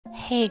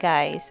Hey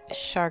guys,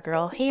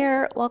 Girl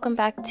here. Welcome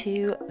back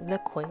to the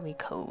Coily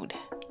Code.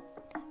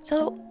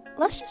 So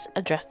let's just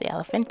address the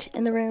elephant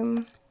in the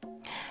room.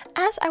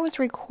 As I was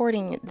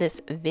recording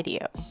this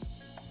video,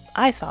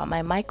 I thought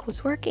my mic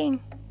was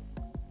working.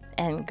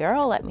 And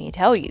girl, let me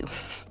tell you,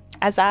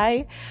 as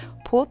I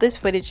pulled this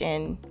footage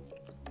in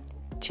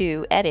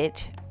to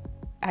edit,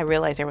 I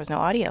realized there was no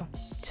audio.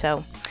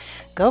 So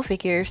go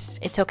figures,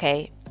 it's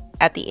okay.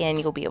 At the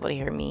end, you'll be able to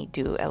hear me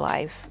do a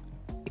live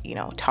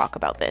talk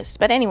about this.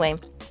 But anyway,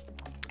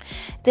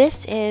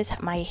 this is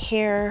my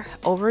hair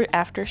over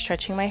after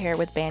stretching my hair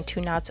with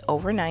Bantu knots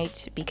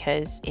overnight,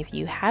 because if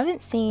you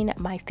haven't seen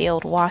my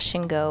failed wash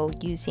and go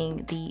using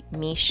the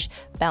Miche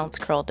Bounce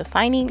Curl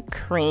Defining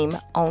Cream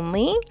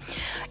only,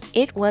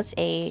 it was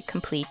a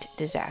complete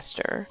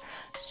disaster.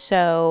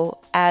 So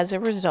as a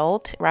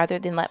result, rather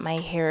than let my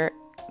hair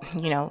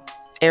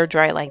air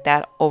dry like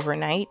that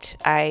overnight,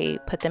 I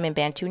put them in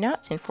Bantu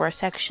knots in 4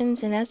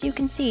 sections, and as you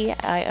can see,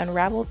 I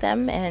unraveled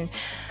them and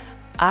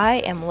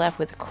I am left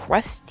with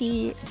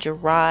crusty,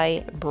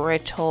 dry,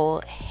 brittle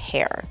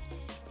hair.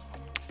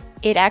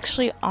 It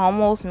actually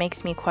almost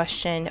makes me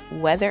question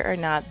whether or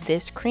not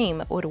this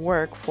cream would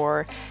work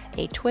for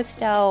a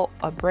twist out,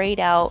 a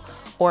braid out,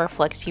 or a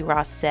flexi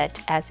raw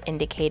set as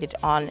indicated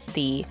on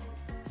the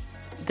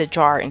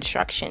jar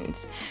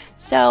instructions.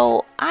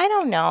 So I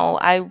don't know.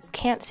 I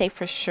can't say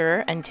for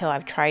sure until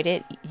I've tried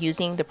it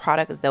using the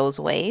product those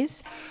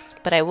ways.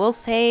 But I will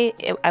say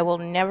I will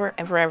never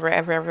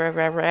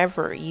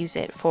ever use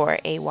it for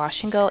a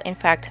wash and go. In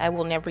fact, I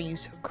will never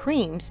use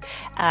creams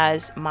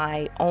as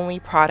my only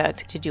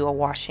product to do a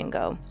wash and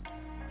go.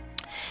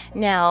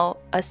 Now,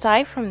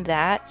 aside from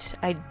that,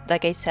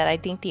 like I said, I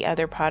think the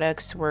other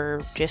products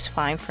were just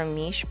fine from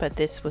Miche, but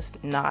this was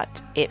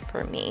not it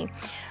for me.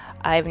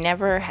 I've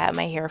never had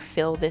my hair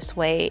feel this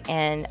way,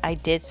 and I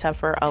did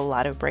suffer a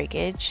lot of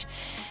breakage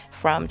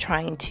from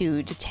trying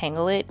to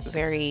detangle it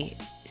very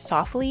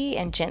softly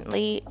and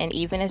gently, and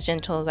even as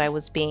gentle as I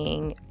was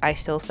being, I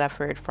still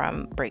suffered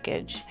from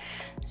breakage.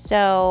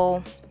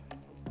 So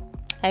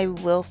I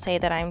will say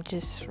that I'm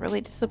just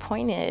really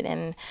disappointed,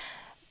 and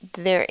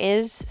there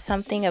is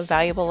something, a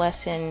valuable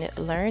lesson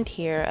learned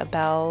here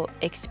about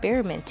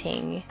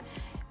experimenting,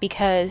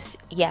 because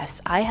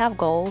yes, I have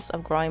goals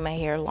of growing my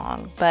hair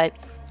long, but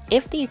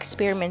if the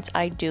experiments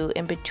I do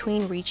in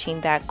between reaching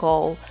that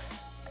goal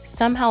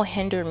somehow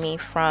hinder me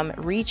from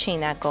reaching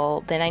that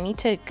goal, then I need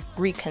to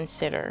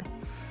reconsider.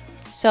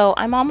 So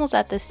I'm almost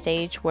at the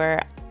stage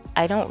where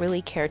I don't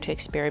really care to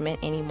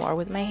experiment anymore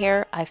with my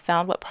hair. I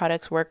found what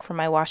products work for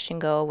my wash and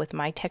go with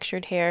my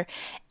textured hair,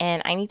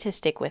 and I need to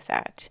stick with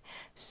that.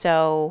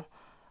 So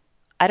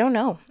I don't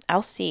know,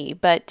 I'll see.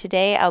 But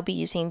today I'll be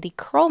using the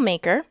curl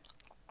maker.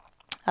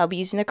 I'll be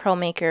using the curl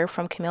maker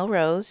from Camille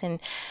Rose,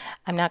 and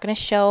I'm not going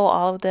to show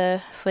all of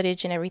the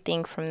footage and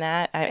everything from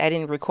that. I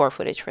didn't record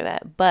footage for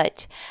that,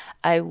 but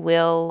I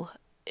will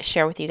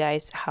share with you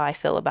guys how I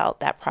feel about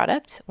that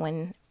product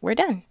when we're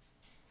done.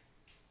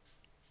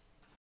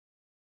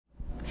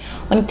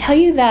 I want to tell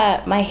you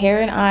that my hair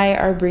and I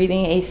are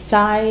breathing a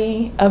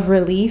sigh of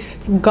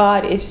relief.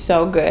 God is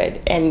so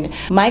good, and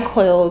my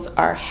coils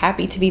are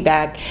happy to be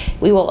back.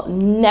 We will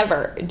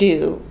never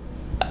do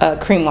a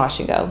cream wash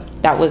and go.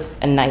 That was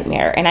a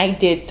nightmare, and I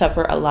did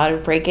suffer a lot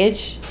of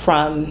breakage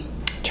from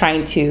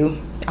trying to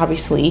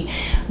obviously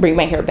bring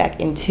my hair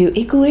back into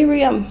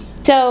equilibrium.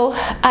 So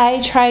I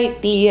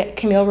tried the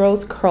Camille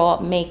Rose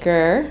curl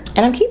maker, and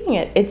I'm keeping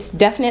it. It's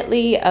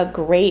definitely a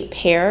great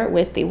pair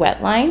with the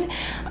wet line.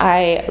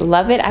 I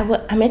love it.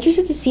 I'm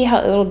interested to see how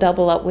it'll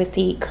double up with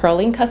the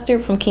curling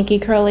custard from Kinky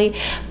Curly,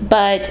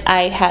 but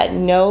I had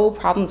no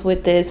problems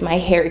with this. My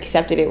hair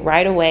accepted it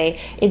right away.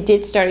 It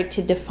did start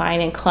to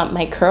define and clump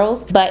my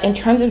curls, but in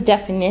terms of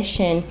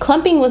definition,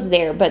 clumping was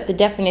there, but the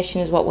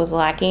definition is what was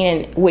lacking,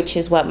 and which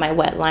is what my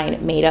wet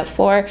line made up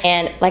for.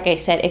 And like I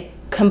said, it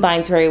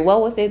combines very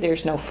well with it.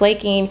 There's no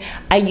flaking.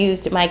 I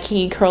used my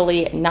Key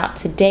Curly Not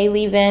Today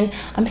leave-in.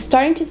 I'm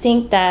starting to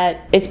think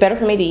that it's better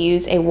for me to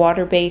use a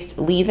water-based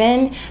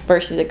leave-in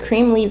versus a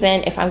cream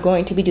leave-in if I'm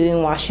going to be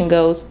doing wash and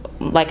goes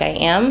like I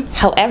am.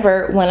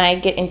 However, when I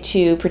get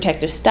into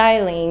protective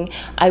styling,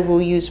 I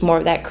will use more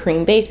of that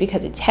cream base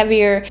because it's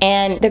heavier,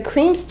 and the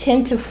creams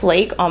tend to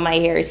flake on my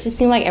hair. It just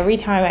seems like every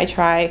time I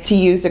try to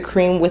use the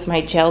cream with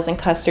my gels and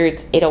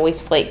custards, it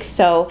always flakes.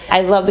 So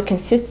I love the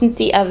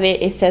consistency of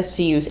it. It says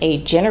to use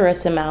a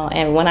generous amount,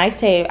 and when I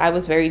say I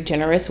was very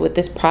generous with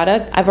this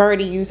product, I've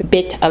already used a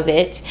bit of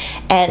it,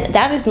 and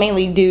that is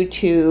mainly due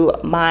to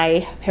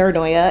my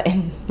paranoia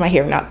and my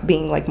hair not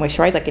being like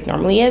moisturized like it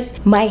normally is.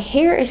 My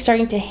hair is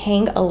starting to hang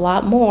a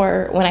lot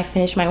more when I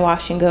finish my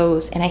wash and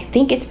goes, and I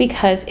think it's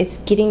because it's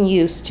getting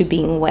used to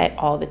being wet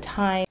all the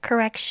time.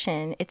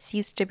 Correction, it's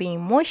used to being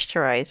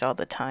moisturized all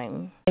the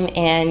time.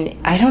 And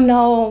I don't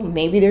know,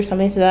 maybe there's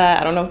something to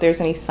that. I don't know if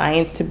there's any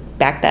science to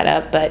back that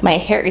up, but my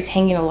hair is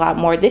hanging a lot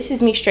more. This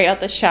is me straight out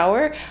the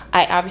shower,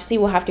 I obviously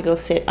will have to go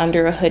sit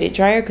under a hooded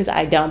dryer because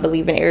I don't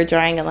believe in air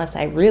drying unless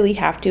I really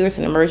have to. It's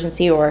an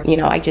emergency, or you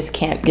know, I just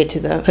can't get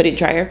to the hooded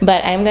dryer.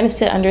 But I'm gonna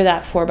sit under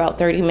that for about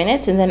 30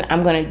 minutes and then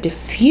I'm gonna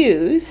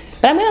diffuse.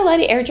 But I'm gonna let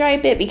it air dry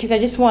a bit because I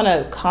just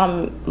wanna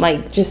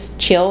like just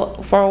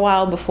chill for a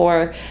while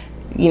before,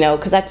 you know,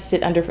 because I have to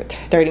sit under for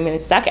 30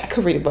 minutes. I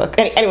could read a book.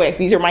 Anyway,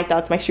 these are my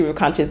thoughts, my stream of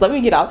conscience. Let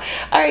me get off.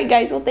 All right,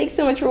 guys. Well, thanks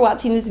so much for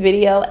watching this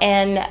video.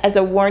 And as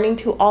a warning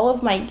to all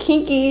of my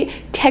kinky,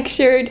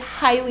 textured,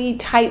 highly,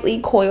 tightly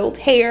coiled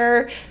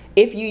hair,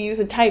 if you use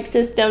a type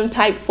system,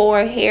 type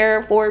 4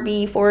 hair,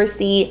 4B,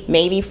 4C,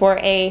 maybe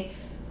 4A,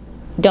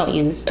 don't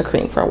use a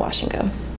cream for a wash and go.